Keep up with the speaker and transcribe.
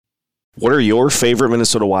What are your favorite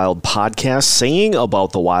Minnesota Wild podcasts saying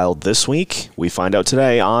about the Wild this week? We find out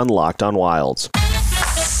today on Locked on Wild.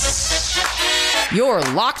 You're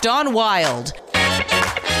Locked on Wild.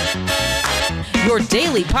 Your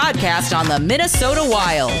daily podcast on the Minnesota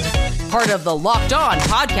Wild. Part of the Locked On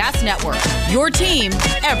Podcast Network. Your team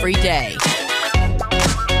every day.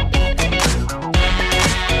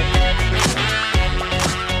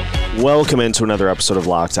 Welcome into another episode of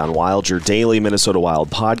Locked on Wild, your daily Minnesota Wild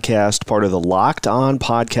podcast, part of the Locked On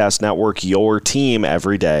Podcast Network, your team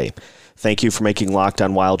every day. Thank you for making Locked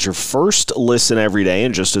on Wild your first listen every day.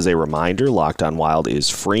 And just as a reminder, Locked on Wild is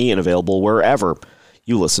free and available wherever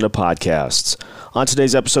you listen to podcasts. On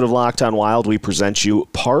today's episode of Locked on Wild, we present you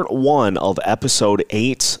part 1 of episode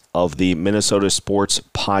 8 of the Minnesota Sports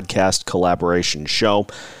Podcast Collaboration Show.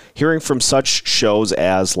 Hearing from such shows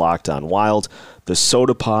as Locked on Wild, The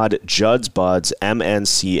Soda Pod, Judd's Buds,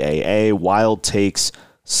 MNCAA, Wild Takes,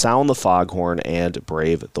 Sound the Foghorn, and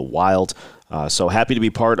Brave the Wild. So happy to be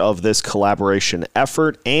part of this collaboration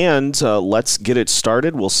effort, and let's get it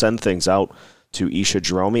started. We'll send things out to Isha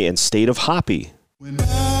Jerome in State of Hoppy.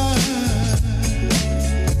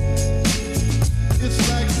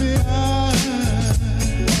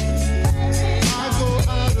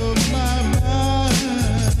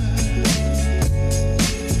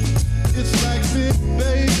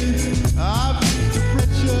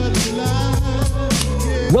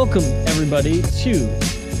 Welcome, everybody, to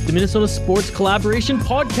the Minnesota Sports Collaboration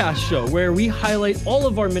Podcast Show, where we highlight all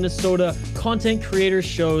of our Minnesota content creators,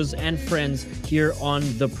 shows, and friends here on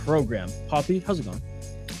the program. Poppy, how's it going?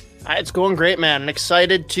 It's going great, man. I'm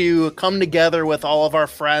excited to come together with all of our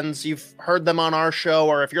friends. You've heard them on our show,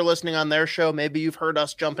 or if you're listening on their show, maybe you've heard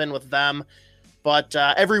us jump in with them. But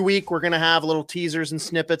every week, we're going to have little teasers and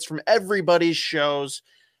snippets from everybody's shows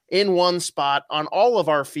in one spot on all of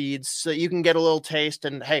our feeds so you can get a little taste.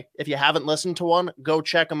 And hey, if you haven't listened to one, go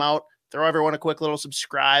check them out. Throw everyone a quick little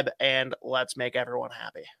subscribe, and let's make everyone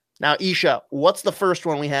happy. Now, Isha, what's the first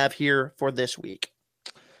one we have here for this week?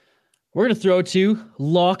 We're going to throw to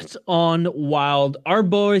Locked on Wild. Our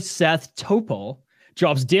boy Seth Topol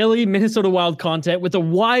drops daily Minnesota Wild content with a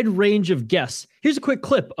wide range of guests. Here's a quick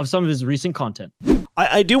clip of some of his recent content.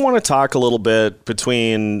 I do want to talk a little bit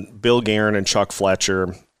between Bill Guerin and Chuck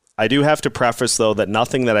Fletcher. I do have to preface, though, that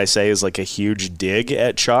nothing that I say is like a huge dig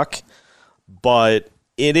at Chuck, but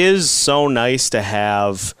it is so nice to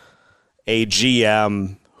have a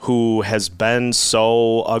GM who has been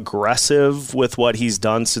so aggressive with what he's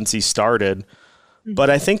done since he started.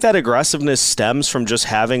 But I think that aggressiveness stems from just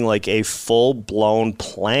having like a full-blown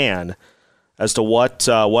plan as to what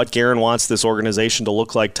Guerin wants this organization to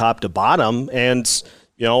look like top to bottom. And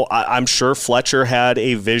you know, I'm sure Fletcher had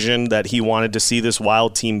a vision that he wanted to see this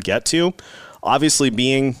Wild team get to. Obviously,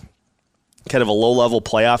 being kind of a low-level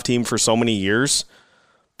playoff team for so many years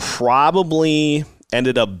probably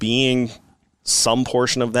ended up being some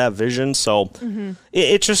portion of that vision. So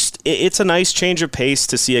it's a nice change of pace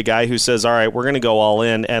to see a guy who says, all right, we're going to go all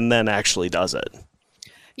in, and then actually does it.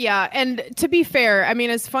 Yeah, and to be fair, I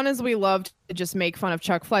mean, as fun as we love to just make fun of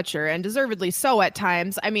Chuck Fletcher, and deservedly so at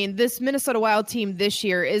times, I mean, this Minnesota Wild team this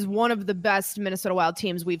year is one of the best Minnesota Wild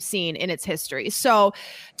teams we've seen in its history. So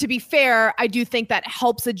to be fair, I do think that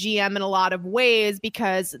helps a GM in a lot of ways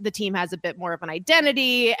because the team has a bit more of an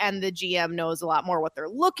identity and the GM knows a lot more what they're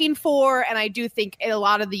looking for. And I do think in a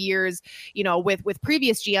lot of the years, you know, with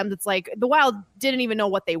previous GMs, it's like the Wild didn't even know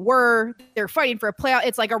what they were. They're fighting for a playoff.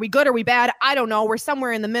 It's like, are we good? Are we bad? I don't know. We're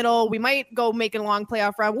somewhere in the middle. We might go make a long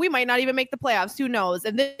playoff run. We might not even make the playoffs. Who knows?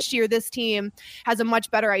 And this year, this team has a much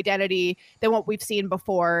better identity than what we've seen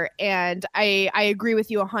before. And I agree with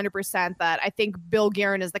you 100% that I think Bill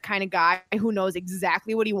Guerin is the kind of guy who knows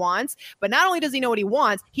exactly what he wants. But not only does he know what he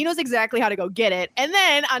wants, he knows exactly how to go get it. And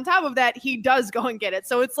then on top of that, he does go and get it.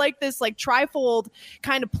 So it's like this like trifold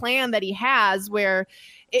kind of plan that he has where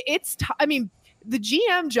I mean, the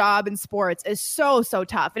GM job in sports is so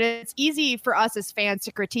tough. And it's easy for us as fans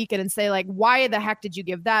to critique it and say, like, why the heck did you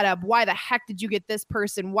give that up? Why the heck did you get this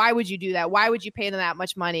person? Why would you do that? Why would you pay them that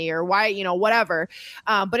much money? Or why, you know, whatever.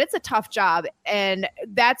 But it's a tough job. And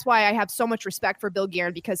that's why I have so much respect for Bill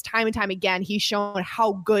Guerin, because time and time again, he's shown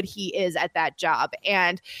how good he is at that job.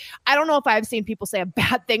 And I don't know if I've seen people say a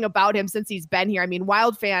bad thing about him since he's been here. I mean,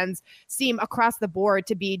 Wild fans seem across the board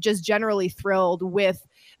to be just generally thrilled with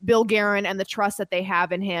Bill Guerin and the trust that they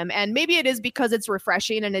have in him. And maybe it is because it's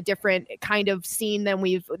refreshing and a different kind of scene than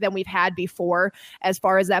we've had before as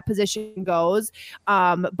far as that position goes.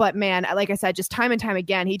 But man, like I said, just time and time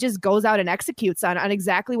again, he just goes out and executes on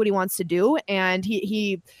exactly what he wants to do. And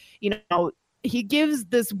he gives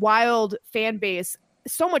this Wild fan base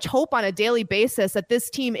so much hope on a daily basis that this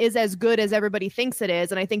team is as good as everybody thinks it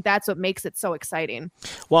is. And I think that's what makes it so exciting.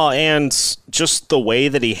 Well, and just the way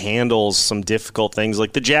that he handles some difficult things,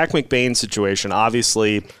 like the Jack McBain situation,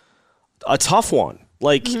 obviously a tough one.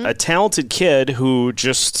 Like a talented kid who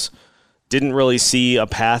just didn't really see a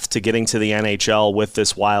path to getting to the NHL with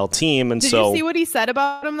this Wild team. And Did you see what he said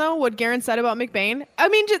about him, though? What Guerin said about McBain? I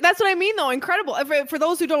mean, that's what I mean, though. Incredible. For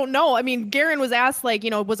those who don't know, I mean, Guerin was asked, like,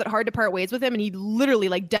 was it hard to part ways with him? And he literally,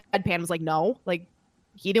 like, deadpan was like, no. Like,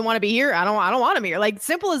 he didn't want to be here. I don't want him here. Like,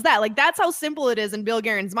 simple as that. Like, that's how simple it is in Bill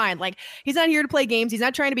Guerin's mind. Like, he's not here to play games. He's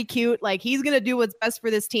not trying to be cute. Like, he's going to do what's best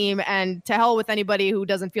for this team, and to hell with anybody who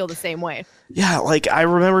doesn't feel the same way. Yeah, like, I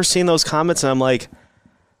remember seeing those comments, and I'm like,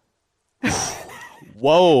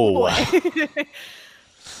 whoa.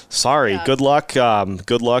 Sorry. Yeah. Good luck.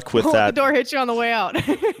 Good luck with that. The door hit you on the way out.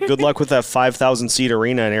 Good luck with that 5,000 seat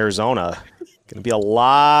arena in Arizona. Going to be a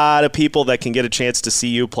lot of people that can get a chance to see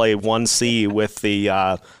you play 1C with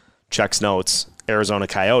the Checks Notes Arizona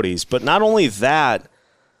Coyotes. But not only that,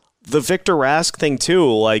 the Victor Rask thing too.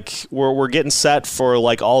 Like we're getting set for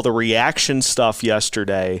like all the reaction stuff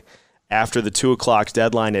yesterday after the 2:00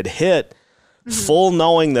 deadline had hit. Full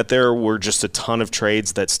knowing that there were just a ton of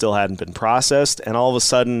trades that still hadn't been processed, and all of a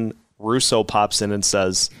sudden Russo pops in and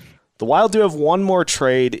says, the Wild do have one more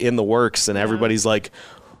trade in the works, and everybody's like,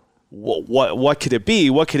 what could it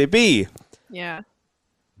be? What could it be? Yeah.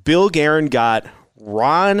 Bill Guerin got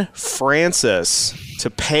Ron Francis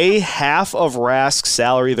to pay half of Rask's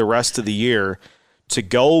salary the rest of the year to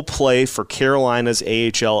go play for Carolina's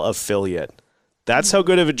AHL affiliate. That's how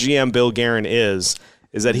good of a GM Bill Guerin is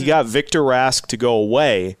that he got Victor Rask to go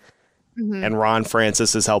away, and Ron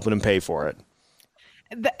Francis is helping him pay for it.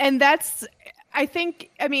 And that's, I think,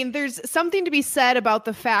 I mean, there's something to be said about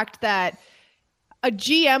the fact that a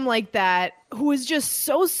GM like that, who is just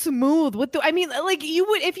so smooth with the, I mean, like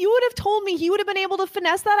if you would have told me he would have been able to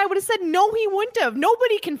finesse that, I would have said, no, he wouldn't have.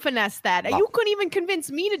 Nobody can finesse that. You couldn't even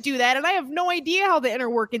convince me to do that. And I have no idea how the inner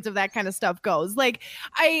workings of that kind of stuff goes. Like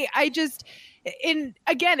I just, and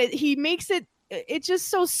again, he makes it's just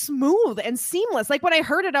so smooth and seamless. Like when I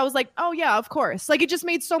heard it, I was like, oh yeah, of course. Like it just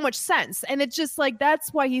made so much sense. And it's just like,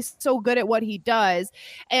 that's why he's so good at what he does.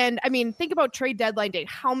 And I mean, think about trade deadline day.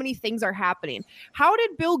 How many things are happening? How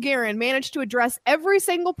did Bill Guerin manage to address every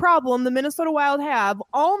single problem the Minnesota Wild have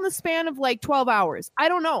all in the span of like 12 hours? I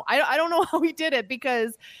don't know. I don't know how he did it,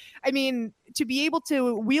 because I mean, to be able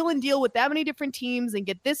to wheel and deal with that many different teams and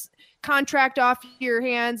get this contract off your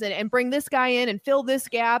hands and bring this guy in and fill this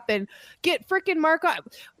gap and get freaking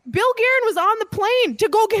Bill Guerin was on the plane to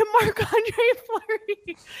go get Marc-Andre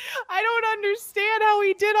Fleury. I don't understand how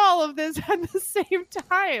he did all of this at the same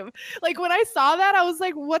time. Like when I saw that, I was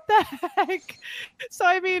like, what the heck? So,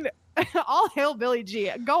 I mean, all hail Billy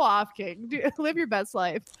G. Go off, King. Live your best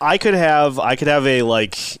life. I could have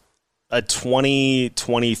a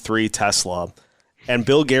 2023 Tesla, and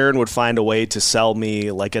Bill Guerin would find a way to sell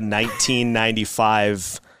me like a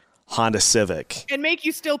 1995 Honda Civic. And make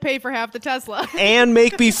you still pay for half the Tesla. And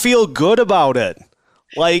make me feel good about it.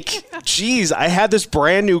 Like, geez, I had this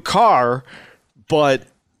brand new car, but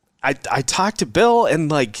I talked to Bill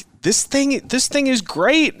and like, this thing is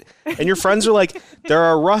great. And your friends are like, there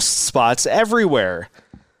are rust spots everywhere.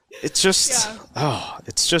 It's just,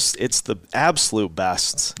 it's the absolute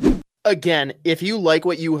best. Again, if you like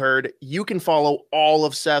what you heard, you can follow all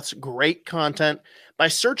of Seth's great content by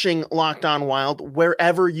searching Locked On Wild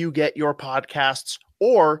wherever you get your podcasts,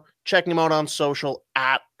 or checking him out on social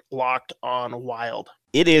at Locked On Wild.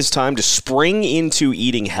 It is time to spring into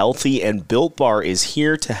eating healthy, and Built Bar is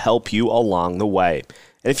here to help you along the way.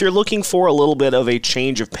 And if you're looking for a little bit of a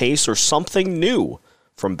change of pace or something new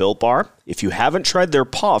from Built Bar, if you haven't tried their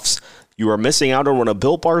Puffs, you are missing out on one of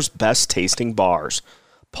Built Bar's best tasting bars.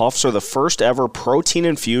 Puffs are the first ever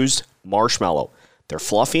protein-infused marshmallow. They're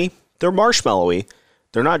fluffy, they're marshmallowy.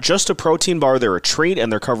 They're not just a protein bar, they're a treat,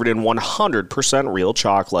 and they're covered in 100% real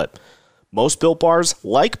chocolate. Most Built Bars,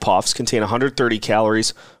 like Puffs, contain 130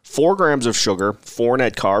 calories, 4 grams of sugar, 4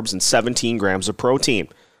 net carbs, and 17 grams of protein.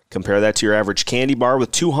 Compare that to your average candy bar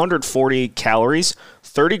with 240 calories,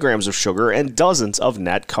 30 grams of sugar, and dozens of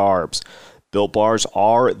net carbs. Built Bars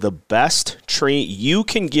are the best treat you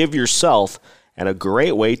can give yourself, and a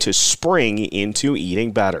great way to spring into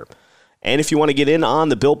eating better. And if you want to get in on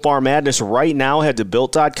the Built Bar madness right now, head to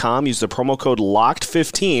Built.com, use the promo code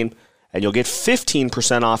LOCKED15, and you'll get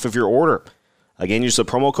 15% off of your order. Again, use the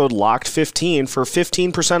promo code LOCKED15 for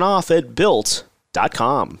 15% off at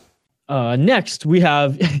Built.com. Next, we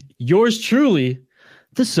have yours truly,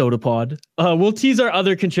 the Soda Pod. We'll tease our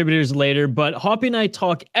other contributors later, but Hoppy and I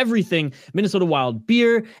talk everything Minnesota Wild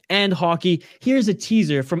beer and hockey. Here's a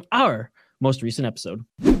teaser from our most recent episode.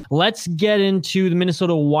 Let's get into the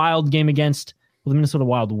Minnesota Wild game against the Minnesota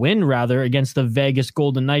Wild win, rather, against the Vegas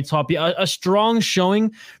Golden Knights. Hoppy, a strong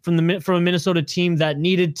showing from a Minnesota team that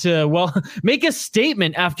needed to, make a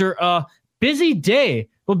statement after a busy day,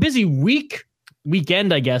 busy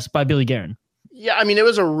weekend, I guess, by Billy Guerin. Yeah, I mean, it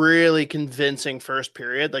was a really convincing first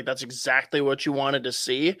period. Like, that's exactly what you wanted to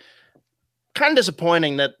see. Kind of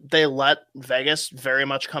disappointing that they let Vegas very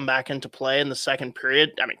much come back into play in the second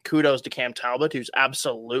period. I mean, kudos to Cam Talbot, who's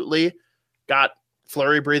absolutely got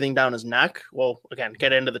Fleury breathing down his neck. We'll, again,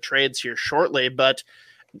 get into the trades here shortly, but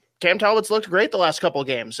Cam Talbot's looked great the last couple of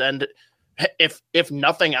games. And if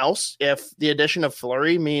nothing else, if the addition of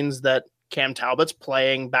Fleury means that Cam Talbot's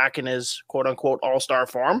playing back in his quote-unquote all-star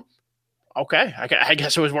form, okay, I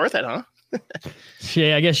guess it was worth it, huh?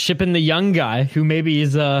 Yeah, I guess shipping the young guy who maybe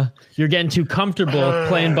is you're getting too comfortable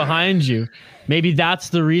playing behind you. Maybe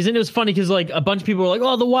that's the reason. It was funny because like a bunch of people were like,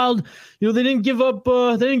 "Oh, the Wild, they didn't give up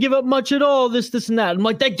much at all. This and that." I'm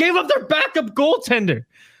like, they gave up their backup goaltender.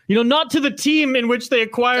 Not to the team in which they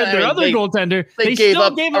acquired their other goaltender. They gave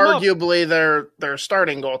up arguably their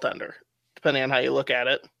starting goaltender, depending on how you look at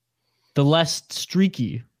it. The less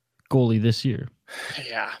streaky goalie this year.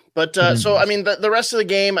 Yeah, but so I mean, the rest of the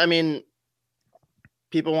game, I mean,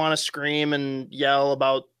 people want to scream and yell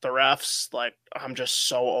about the refs. Like, I'm just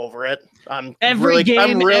so over it. Every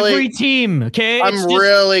team. Okay, I'm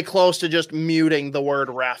really close to just muting the word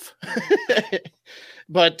ref.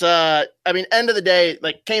 But I mean, end of the day,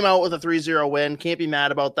 like, came out with a 3-0 win. Can't be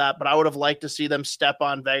mad about that. But I would have liked to see them step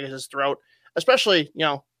on Vegas's throat, especially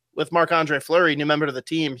with Marc-Andre Fleury, new member to the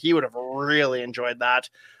team. He would have really enjoyed that.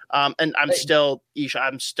 And I'm still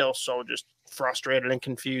so just frustrated and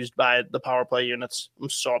confused by the power play units. I'm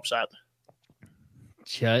so upset.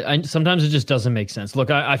 Yeah, sometimes it just doesn't make sense.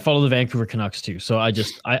 Look, I follow the Vancouver Canucks too, so I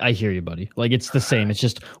hear you, buddy. Like, it's the same. It's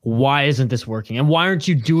just, why isn't this working? And why aren't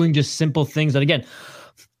you doing just simple things that, again,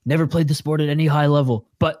 never played the sport at any high level,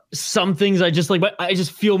 but some things I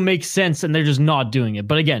just feel make sense, and they're just not doing it.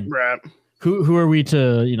 But again, right. Who are we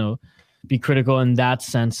to, be critical in that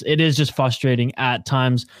sense? It is just frustrating at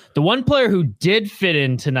times. The one player who did fit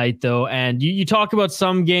in tonight, though, and you talk about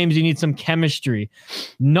some games you need some chemistry.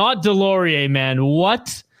 Not Delorier, man.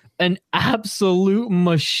 What an absolute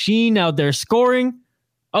machine out there, scoring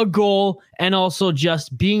a goal and also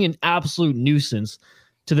just being an absolute nuisance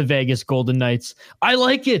to the Vegas Golden Knights. I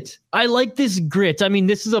like it. I like this grit. I mean,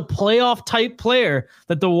 this is a playoff type player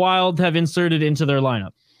that the Wild have inserted into their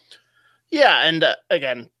lineup. Yeah, and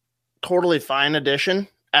again, totally fine addition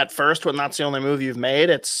at first when that's the only move you've made.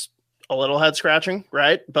 It's a little head scratching,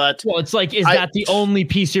 right? But it's like, is that the only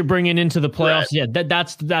piece you're bringing into the playoffs? Right. Yeah,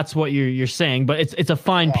 that's what you're saying, but it's a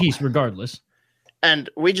fine piece regardless. And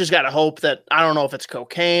we just got to hope that, I don't know if it's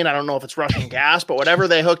cocaine, I don't know if it's Russian gas, but whatever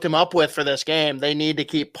they hooked him up with for this game, they need to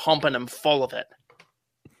keep pumping him full of it.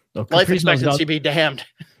 Life expectancy be damned.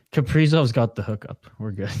 Kaprizov's got the hookup.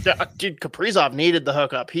 We're good. Dude, Kaprizov needed the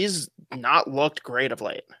hookup. He's not looked great of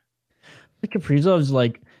late. Kaprizov's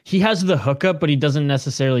like, he has the hookup, but he doesn't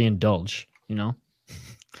necessarily indulge, because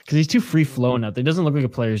he's too free flowing out there. He doesn't look like a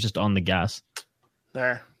player who's just on the gas.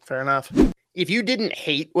 There, fair enough. If you didn't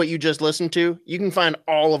hate what you just listened to, you can find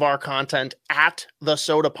all of our content at The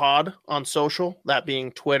Soda Pod on social, that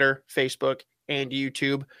being Twitter, Facebook, and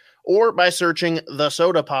YouTube, or by searching The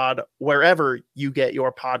Soda Pod wherever you get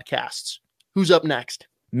your podcasts. Who's up next?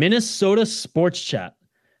 Minnesota Sports Chat.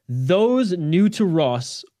 Those new to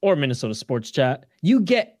Ross or Minnesota Sports Chat, you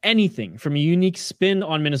get anything from a unique spin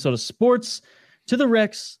on Minnesota sports to the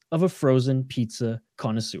wrecks of a frozen pizza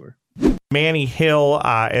connoisseur. Manny Hill,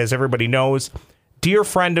 as everybody knows, dear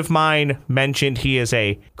friend of mine, mentioned he is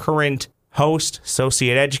a current host,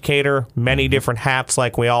 associate educator, many different hats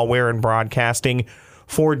like we all wear in broadcasting,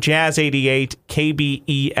 for Jazz 88,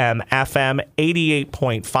 KBEM FM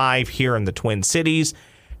 88.5 here in the Twin Cities,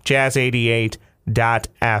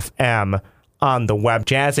 Jazz88.fm on the web.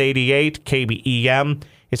 Jazz 88, KBEM,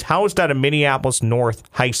 is housed at a Minneapolis North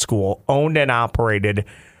High School, owned and operated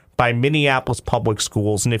by Minneapolis Public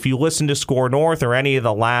Schools. And if you listen to Score North or any of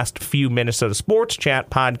the last few Minnesota Sports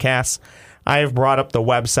Chat podcasts, I have brought up the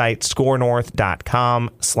website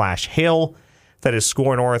scorenorth.com/Hill. That is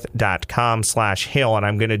scorenorth.com/Hill. And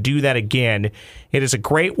I'm going to do that again. It is a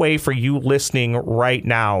great way for you listening right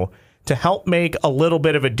now to help make a little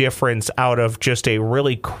bit of a difference out of just a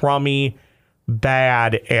really crummy,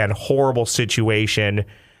 bad, and horrible situation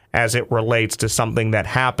as it relates to something that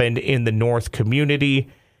happened in the North community.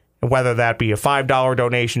 whether that be a $5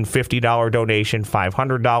 donation, $50 donation,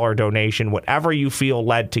 $500 donation, whatever you feel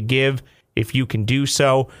led to give, if you can do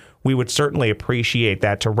so, we would certainly appreciate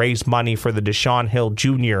that to raise money for the Deshaun Hill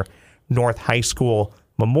Jr. North High School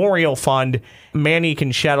Memorial Fund. Manny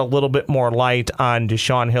can shed a little bit more light on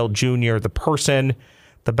Deshaun Hill Jr., the person,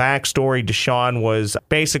 the backstory. Deshaun was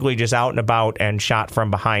basically just out and about and shot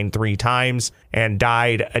from behind 3 times and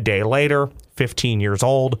died a day later, 15 years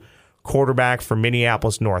old. Quarterback for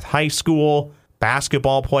Minneapolis North High School,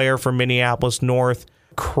 basketball player for Minneapolis North,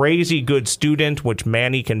 crazy good student, which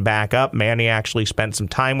Manny can back up. Manny actually spent some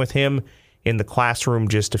time with him in the classroom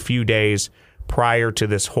just a few days prior to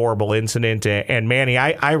this horrible incident. And Manny,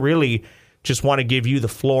 I really just want to give you the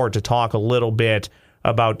floor to talk a little bit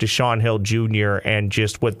about Deshaun Hill Jr. and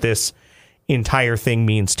just what this entire thing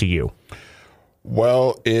means to you.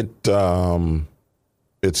 Well, it's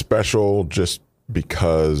special just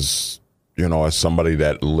because, you know, as somebody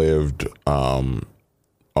that lived on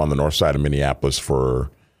the north side of Minneapolis for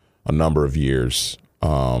a number of years,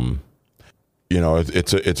 you know,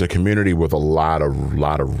 it's a community with a lot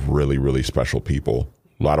of really, really special people,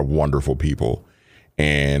 a lot of wonderful people.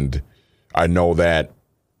 And I know that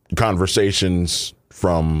conversations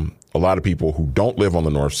from a lot of people who don't live on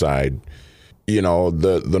the north side, you know,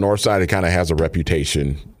 the north side kind of has a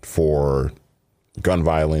reputation for gun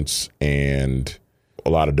violence and a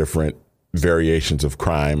lot of different variations of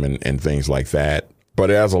crime and things like that. But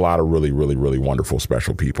it has a lot of really, really, really wonderful,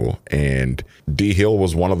 special people. And D. Hill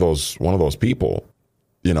was one of those people,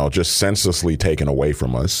 you know, just senselessly taken away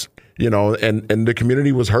from us, you know, and the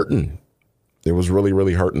community was hurting. It was really,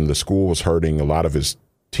 really hurting. The school was hurting. A lot of his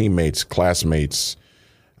teammates, classmates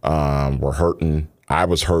were hurting. I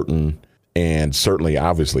was hurting. And certainly,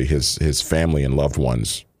 obviously, his family and loved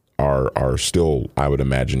ones are still, I would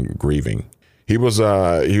imagine, grieving. He was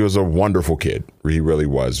a wonderful kid. He really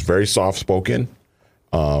was. Very soft-spoken.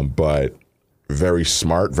 But very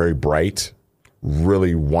smart, very bright,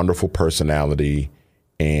 really wonderful personality,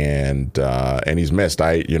 and he's missed.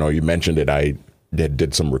 You mentioned it. I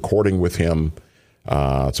did some recording with him,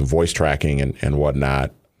 some voice tracking and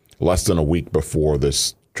whatnot, less than a week before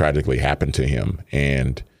this tragically happened to him.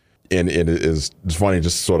 And it's funny,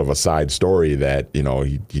 just sort of a side story that, you know,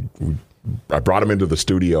 I brought him into the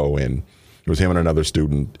studio, and it was him and another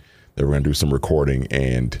student. They were going to do some recording,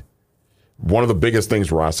 and one of the biggest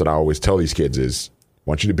things, Ross, that I always tell these kids is, I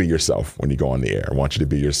want you to be yourself when you go on the air. I want you to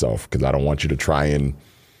be yourself, because I don't want you to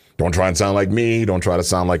don't try and sound like me. Don't try to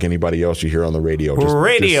sound like anybody else you hear on the radio.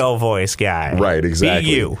 Radio voice guy. Right, exactly.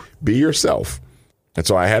 Be you. Be yourself. And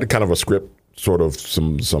so I had kind of a script, sort of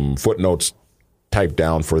some footnotes typed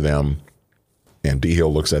down for them. And D.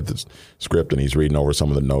 Hill looks at the script, and he's reading over some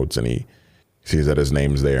of the notes, and he sees that his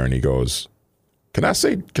name's there, and he goes, can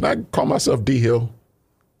I call myself D. Hill?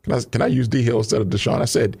 Can I use D. Hill instead of Deshaun? I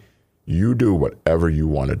said, you do whatever you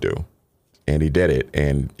want to do. And he did it,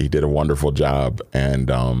 and he did a wonderful job. And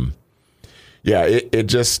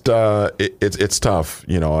it's tough.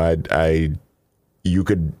 You know, you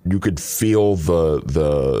could feel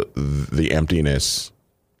the emptiness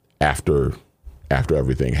after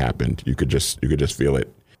everything happened. You could just feel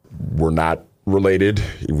it. We're not related.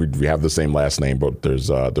 We have the same last name, but there's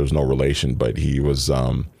no relation. But he was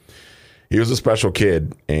a special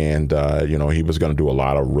kid, and you know, he was going to do a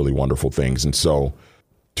lot of really wonderful things. And so,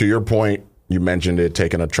 to your point, you mentioned it,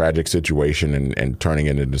 taking a tragic situation and turning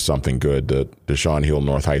it into something good. The Deshaun Hill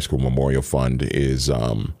North High School Memorial Fund is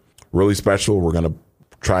really special. We're going to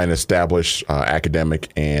try and establish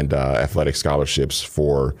academic and athletic scholarships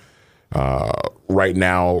for. Right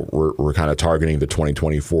now, we're kind of targeting the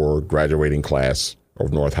 2024 graduating class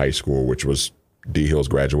of North High School, which was D. Hill's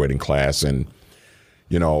graduating class, and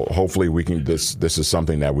you know, hopefully we can. This is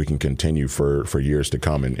something that we can continue for years to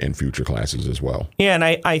come in future classes as well. Yeah, and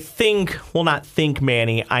I think, well, not think,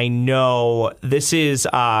 Manny. I know this is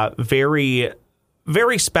very,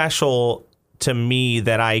 very special to me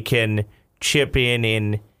that I can chip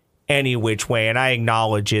in any which way, and I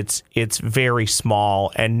acknowledge it's very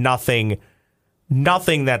small, and nothing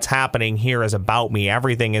that's happening here is about me.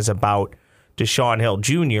 Everything is about Deshaun Hill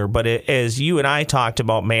Jr. But as you and I talked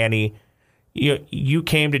about, Manny, you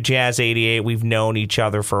came to Jazz 88. We've known each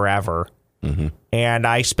other forever. Mm-hmm. And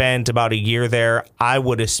I spent about a year there. I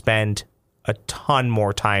would have spent a ton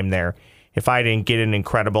more time there if I didn't get an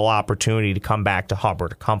incredible opportunity to come back to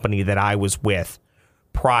Hubbard, a company that I was with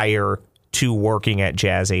prior to working at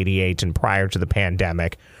Jazz 88 and prior to the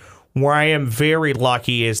pandemic. Where I am very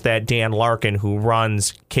lucky is that Dan Larkin, who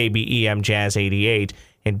runs KBEM Jazz 88,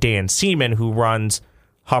 and Dan Seaman, who runs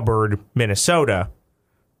Hubbard, Minnesota,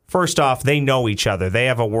 First off, they know each other. They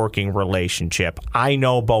have a working relationship. I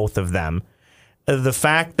know both of them. The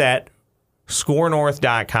fact that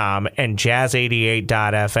ScoreNorth.com and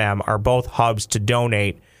Jazz88.fm are both hubs to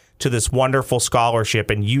donate to this wonderful scholarship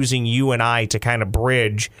and using you and I to kind of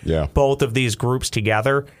bridge both of these groups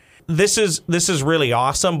together. This is really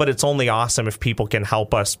awesome, but it's only awesome if people can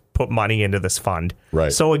help us put money into this fund.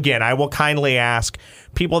 Right. So again, I will kindly ask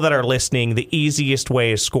people that are listening, the easiest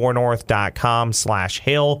way is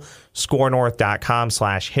scorenorth.com/Hill,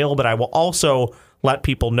 scorenorth.com/Hill, but I will also let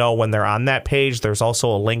people know when they're on that page. There's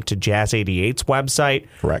also a link to Jazz 88's website.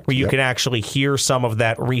 Correct. Where you can actually hear some of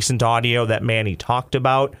that recent audio that Manny talked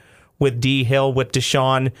about with D Hill, with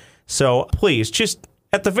Deshaun. So please, just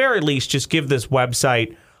at the very least, just give this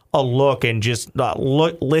website a look and just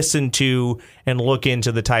listen to and look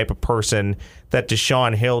into the type of person that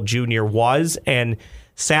Deshaun Hill Jr. was and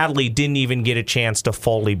sadly didn't even get a chance to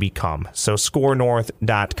fully become. So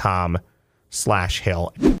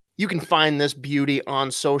scorenorth.com/Hill. You can find this beauty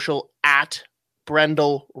on social at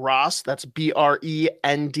Brendel Ross. That's BRENDEL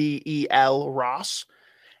Ross.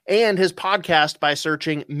 And his podcast by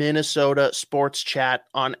searching Minnesota Sports Chat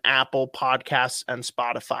on Apple Podcasts and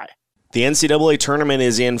Spotify. The NCAA tournament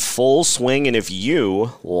is in full swing, and if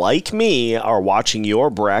you, like me, are watching your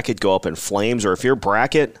bracket go up in flames, or if your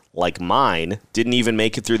bracket, like mine, didn't even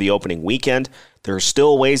make it through the opening weekend, there are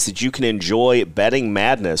still ways that you can enjoy betting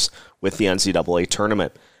madness with the NCAA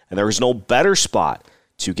tournament. And there is no better spot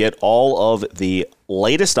to get all of the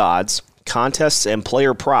latest odds, contests, and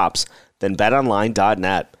player props than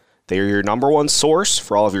betonline.net. They are your number one source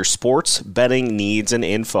for all of your sports betting needs and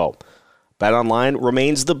info. BetOnline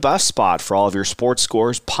remains the best spot for all of your sports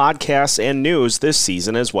scores, podcasts, and news this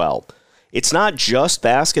season as well. It's not just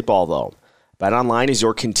basketball, though. BetOnline is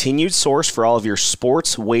your continued source for all of your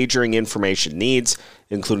sports wagering information needs,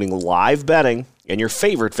 including live betting and your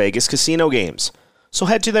favorite Vegas casino games. So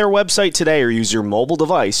head to their website today or use your mobile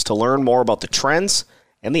device to learn more about the trends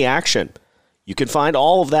and the action. You can find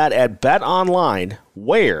all of that at BetOnline,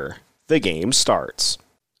 where the game starts.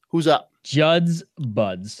 Who's up? Judd's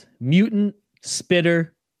Buds. Mutant,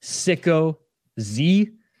 Spitter, Sicko,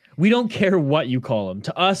 Z. We don't care what you call them.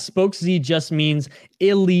 To us, Spokes Z just means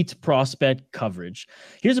elite prospect coverage.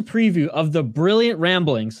 Here's a preview of the brilliant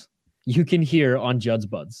ramblings you can hear on Judd's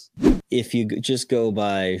Buds. If you just go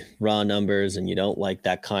by raw numbers and you don't like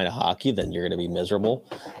that kind of hockey, then you're going to be miserable.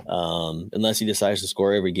 Unless he decides to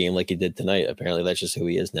score every game like he did tonight. Apparently, that's just who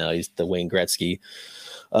he is now. He's the Wayne Gretzky.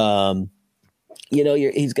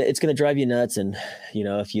 It's going to drive you nuts. And,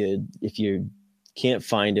 if you can't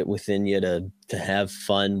find it within you to have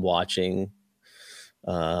fun watching,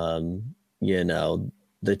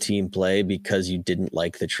 the team play because you didn't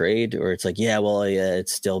like the trade, or it's like,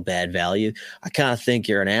 it's still bad value. I kind of think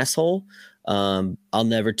you're an asshole. I'll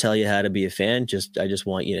never tell you how to be a fan. I just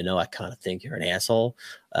want you to know, I kind of think you're an asshole.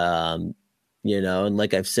 And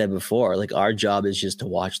like I've said before, like our job is just to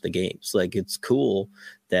watch the games. Like it's cool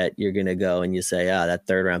that you're going to go and you say, that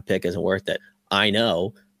third round pick isn't worth it. I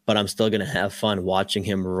know, but I'm still going to have fun watching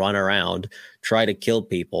him run around, try to kill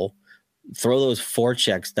people, throw those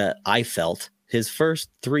forechecks that I felt. His first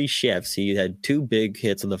 3 shifts, he had 2 big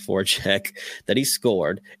hits on the forecheck that he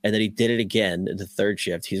scored, and then he did it again in the third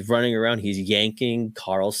shift. He's running around. He's yanking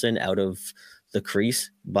Carlson out of the crease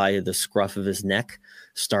by the scruff of his neck,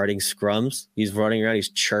 starting scrums. He's running around. He's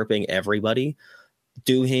chirping everybody.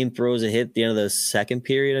 Duhaime throws a hit at the end of the second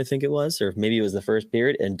period, I think it was, or maybe it was the first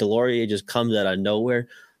period, and Delorier just comes out of nowhere,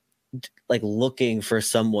 like looking for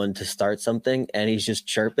someone to start something, and he's just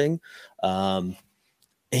chirping.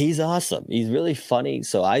 He's awesome. He's really funny.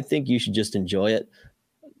 So I think you should just enjoy it.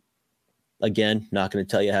 Again, not going to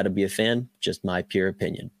tell you how to be a fan, just my pure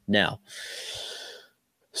opinion. Now,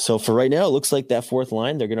 so for right now, it looks like that fourth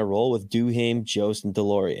line, they're going to roll with Duhaime, Jost, and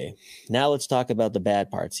Delorier. Now let's talk about the bad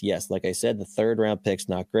parts. Yes, like I said, the third round pick's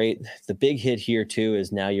not great. The big hit here too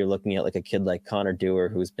is now you're looking at like a kid like Connor Dewar,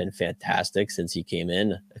 who's been fantastic since he came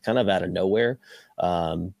in, kind of out of nowhere.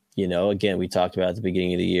 Again, we talked about at the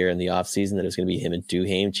beginning of the year in the offseason that it was going to be him and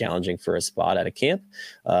Duhaime challenging for a spot at a camp.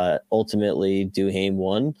 Ultimately, Duhaime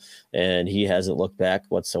won, and he hasn't looked back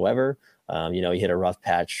whatsoever. He hit a rough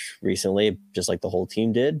patch recently, just like the whole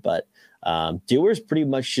team did. But Dewar's pretty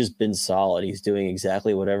much just been solid. He's doing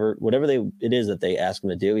exactly whatever it is that they ask him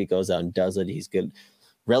to do. He goes out and does it. He's good,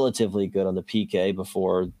 relatively good on the PK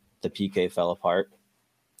before the PK fell apart.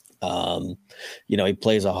 He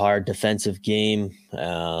plays a hard defensive game.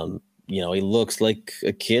 He looks like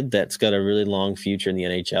a kid that's got a really long future in the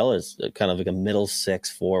NHL, as kind of like a middle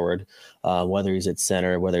 6 forward, whether he's at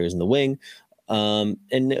center, whether he's in the wing.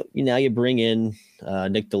 And now you bring in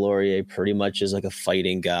Nick Delorier pretty much as like a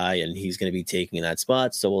fighting guy, and he's going to be taking that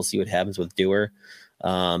spot. So we'll see what happens with Dewar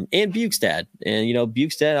and Bjugstad. And,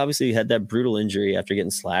 Bjugstad obviously had that brutal injury after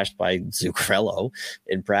getting slashed by Zuccarello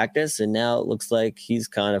in practice. And now it looks like he's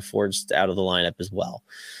kind of forced out of the lineup as well.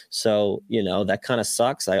 So, that kind of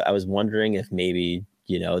sucks. I was wondering if maybe,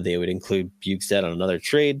 they would include Bjugstad on another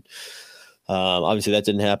trade. Obviously that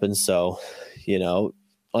didn't happen. So,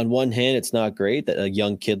 on one hand, it's not great that a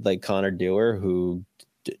young kid like Connor Dewar, who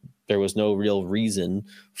there was no real reason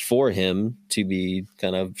for him to be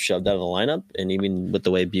kind of shoved out of the lineup. And even with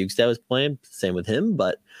the way Bjugstad was playing, same with him.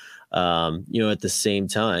 But, at the same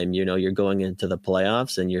time, you're going into the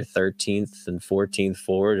playoffs and your 13th and 14th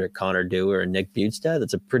forward are Connor Dewar and Nick Bjugstad.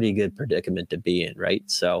 That's a pretty good predicament to be in, right?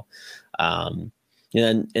 So, and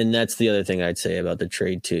that's the other thing I'd say about the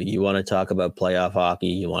trade too. You want to talk about playoff hockey.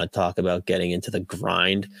 You want to talk about getting into the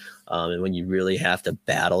grind. And when you really have to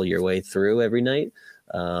battle your way through every night,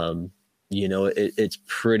 it's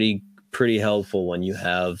pretty helpful when you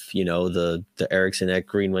have, the Eriksson at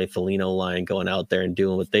Greenway Foligno line going out there and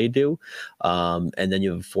doing what they do. And then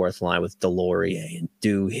you have a fourth line with Delorier and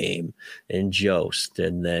Duhaime and Jost.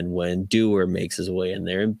 And then when Dewar makes his way in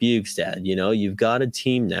there and Bjugstad, you've got a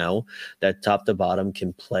team now that top to bottom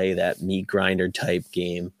can play that meat grinder type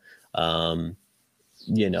game.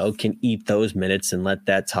 Can eat those minutes and let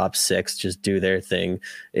that top six just do their thing.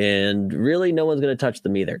 And really no one's going to touch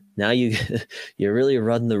them either. Now you really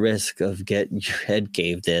run the risk of getting your head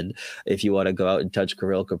caved in if you want to go out and touch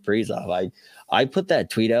Kirill Kaprizov. I put that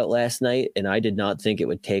tweet out last night and I did not think it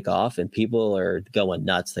would take off, and people are going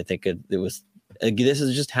nuts. I think it was, this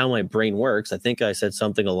is just how my brain works. I think I said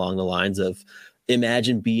something along the lines of,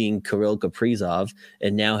 imagine being Kirill Kaprizov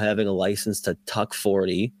and now having a license to tuck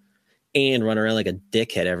 40 and run around like a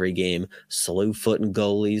dickhead every game, slew-footing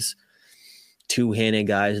goalies, two-handed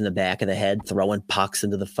guys in the back of the head, throwing pucks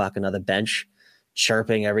into the fucking other bench,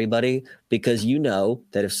 chirping everybody, because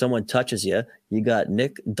that if someone touches you, you got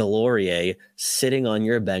Nick Delorier sitting on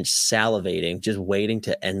your bench salivating, just waiting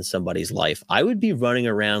to end somebody's life. I would be running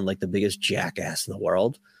around like the biggest jackass in the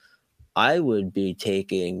world. I would be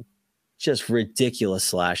taking just ridiculous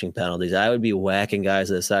slashing penalties. I would be whacking guys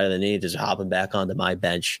to the side of the knee, just hopping back onto my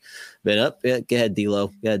bench. Been up, yeah, go ahead, D'Lo.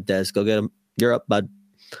 Go ahead, Des. Go get him. You're up, bud.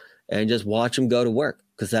 And just watch him go to work,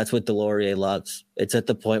 because that's what Delorier loves. It's at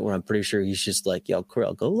the point where I'm pretty sure he's just like, yo,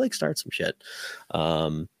 Kirill, go start some shit.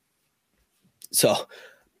 So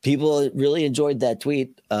people really enjoyed that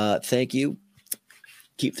tweet. Thank you.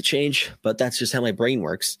 Keep the change, but that's just how my brain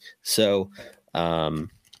works. So,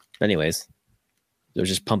 anyways. I was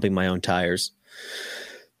just pumping my own tires.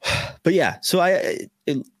 But yeah, so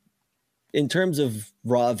in terms of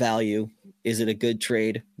raw value, is it a good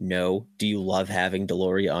trade? No. Do you love having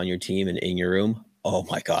Delorier on your team and in your room? Oh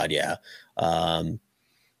my God, yeah. And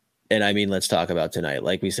I mean, let's talk about tonight.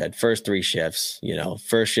 Like we said, first three shifts,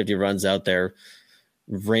 first shift he runs out there,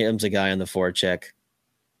 rams a guy on the forecheck,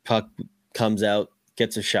 puck comes out,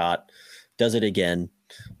 gets a shot, does it again.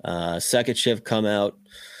 Second shift come out,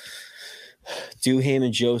 Duhaime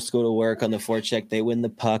and Jost go to work on the forecheck. They win the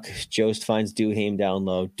puck. Jost finds Duhaime down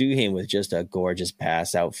low. Duhaime with just a gorgeous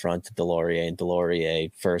pass out front to Delorier, and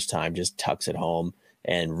Delorier first time just tucks it home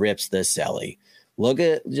and rips the celly. Look,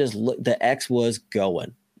 the X was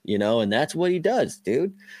going, and that's what he does,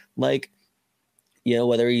 dude. Like,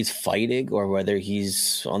 whether he's fighting or whether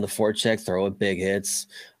he's on the forecheck throwing big hits.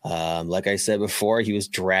 Like I said before, he was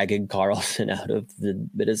dragging Carlson out of the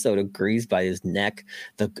Minnesota grease by his neck.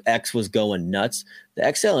 The X was going nuts.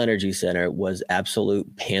 The XL Energy Center was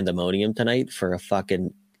absolute pandemonium tonight for a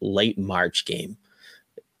fucking late March game.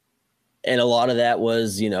 And a lot of that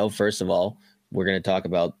was, first of all, we're going to talk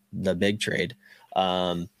about the big trade.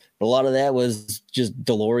 But a lot of that was just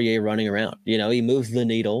Delorier running around. He moves the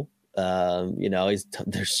needle.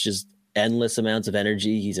 There's just endless amounts of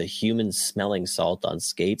energy. He's a human smelling salt on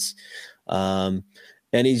skates. And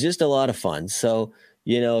he's just a lot of fun. So,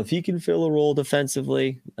 if he can fill a role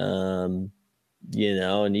defensively, and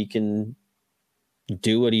he can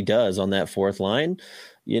do what he does on that fourth line,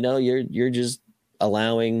 you're just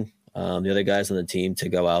allowing the other guys on the team to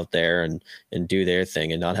go out there and do their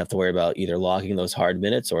thing and not have to worry about either logging those hard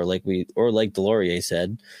minutes or like Delorier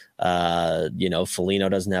said, Foligno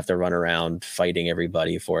doesn't have to run around fighting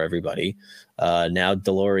everybody for everybody. Now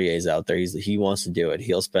Delorier's out there. He wants to do it.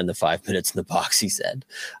 He'll spend the 5 minutes in the box, he said.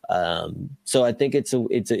 So I think it's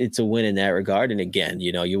a win in that regard. And again,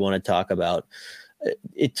 you want to talk about,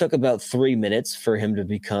 it took about 3 minutes for him to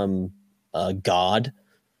become a god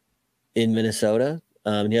in Minnesota.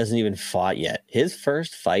 He hasn't even fought yet. His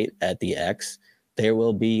first fight at the X, there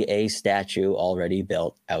will be a statue already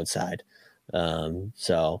built outside.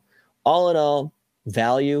 So all in all,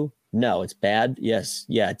 value, no, it's bad. Yes.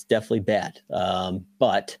 Yeah, it's definitely bad.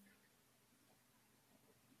 But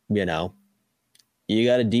you know, you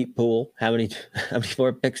got a deep pool. How many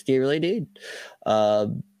more picks do you really need?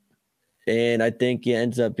 And I think it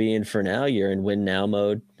ends up being, for now, you're in win now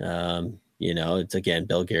mode. You know, it's, again,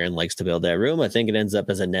 Bill Guerin likes to build that room. I think it ends up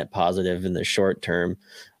as a net positive in the short term.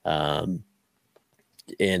 And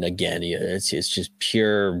again, it's just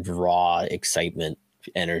pure raw excitement,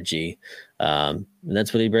 energy. And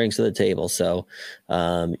that's what he brings to the table. So,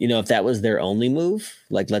 you know, if that was their only move,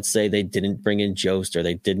 like let's say they didn't bring in Jost, or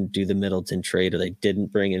they didn't do the Middleton trade, or they didn't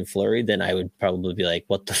bring in Fleury, then I would probably be like,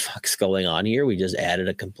 what the fuck's going on here? We just added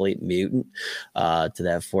a complete mutant to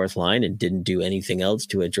that fourth line and didn't do anything else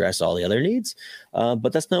to address all the other needs.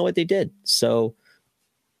 But that's not what they did. So,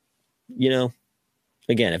 you know,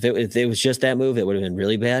 again, if it was just that move, it would have been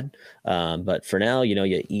really bad. But for now, you know,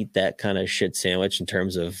 you eat that kind of shit sandwich in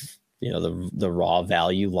terms of, you know, the raw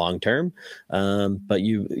value long term. But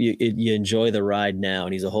you enjoy the ride now,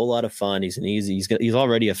 and he's a whole lot of fun. He's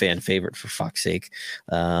already a fan favorite, for fuck's sake.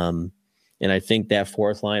 And I think that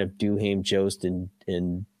fourth line of Duhaime, Jost, and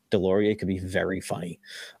Delorier could be very funny.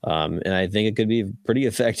 And I think it could be pretty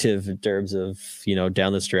effective in terms of, you know,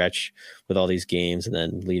 down the stretch with all these games and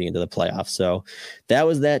then leading into the playoffs. So that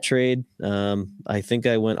was that trade. I think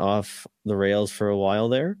I went off the rails for a while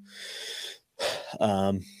there.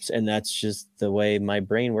 And that's just the way my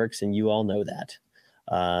brain works, and you all know that.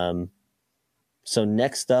 So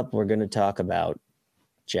next up, we're going to talk about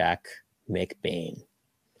Jack McBain.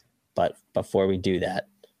 But before we do that,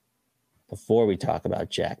 before we talk about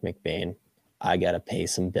Jack McBain, I got to pay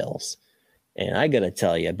some bills. And I got to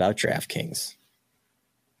tell you about DraftKings.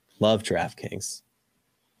 Love DraftKings.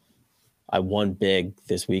 I won big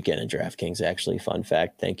this weekend in DraftKings, actually. Fun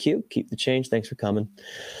fact. Thank you. Keep the change. Thanks for coming.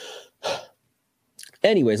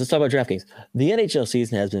 Anyways, let's talk about DraftKings. The NHL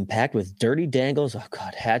season has been packed with dirty dangles,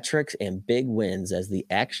 hat tricks, and big wins as the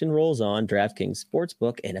action rolls on. DraftKings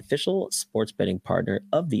Sportsbook, an official sports betting partner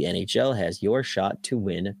of the NHL, has your shot to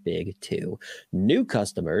win big too. New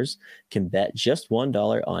customers can bet just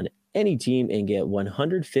 $1 on any team and get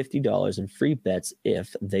 $150 in free bets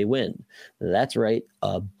if they win. That's right,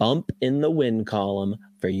 a bump in the win column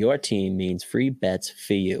for your team means free bets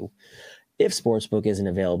for you. If Sportsbook isn't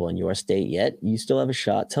available in your state yet, you still have a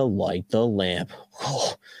shot to light the lamp.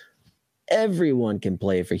 Everyone can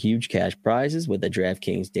play for huge cash prizes with the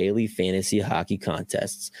DraftKings Daily Fantasy Hockey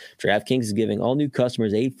Contests. DraftKings is giving all new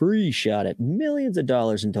customers a free shot at millions of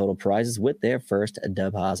dollars in total prizes with their first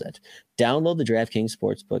deposit. Download the DraftKings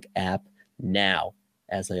Sportsbook app now.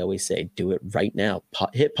 As I always say, do it right now.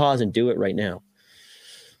 Hit pause and do it right now.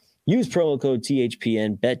 Use promo code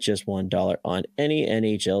THPN, bet just $1 on any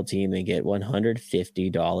NHL team and get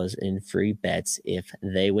 $150 in free bets if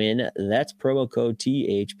they win. That's promo code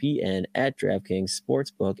THPN at DraftKings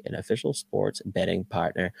Sportsbook, an official sports betting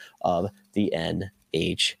partner of the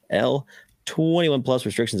NHL. 21 plus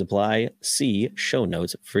restrictions apply. See show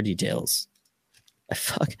notes for details.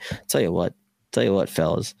 Tell you what,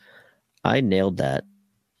 fellas, I nailed that.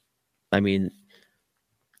 I mean,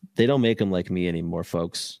 they don't make them like me anymore,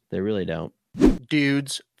 folks. They really don't.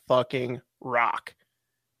 Dudes fucking rock.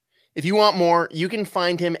 If you want more, you can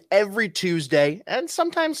find him every Tuesday, and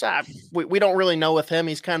sometimes we don't really know with him.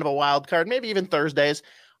 He's kind of a wild card, maybe even Thursdays,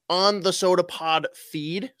 on the Soda Pod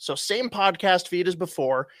feed. So same podcast feed as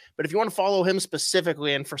before, but if you want to follow him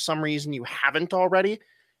specifically, and for some reason you haven't already,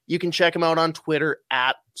 you can check him out on Twitter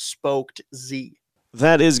at SpokedZ.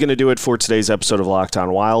 That is going to do it for today's episode of Locked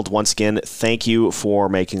On Wild. Once again, thank you for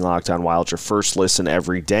making Locked On Wild your first listen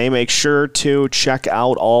every day. Make sure to check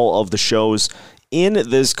out all of the shows in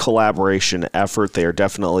this collaboration effort. They are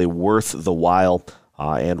definitely worth the while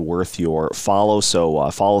and worth your follow. So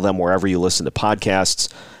follow them wherever you listen to podcasts,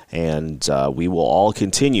 and we will all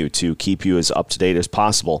continue to keep you as up-to-date as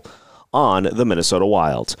possible on the Minnesota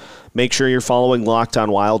Wild. Make sure you're following Locked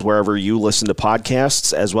On Wild wherever you listen to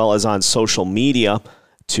podcasts, as well as on social media,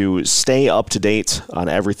 to stay up to date on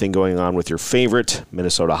everything going on with your favorite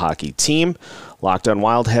Minnesota hockey team. Locked On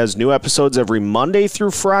Wild has new episodes every Monday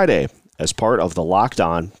through Friday as part of the Locked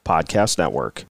On Podcast Network.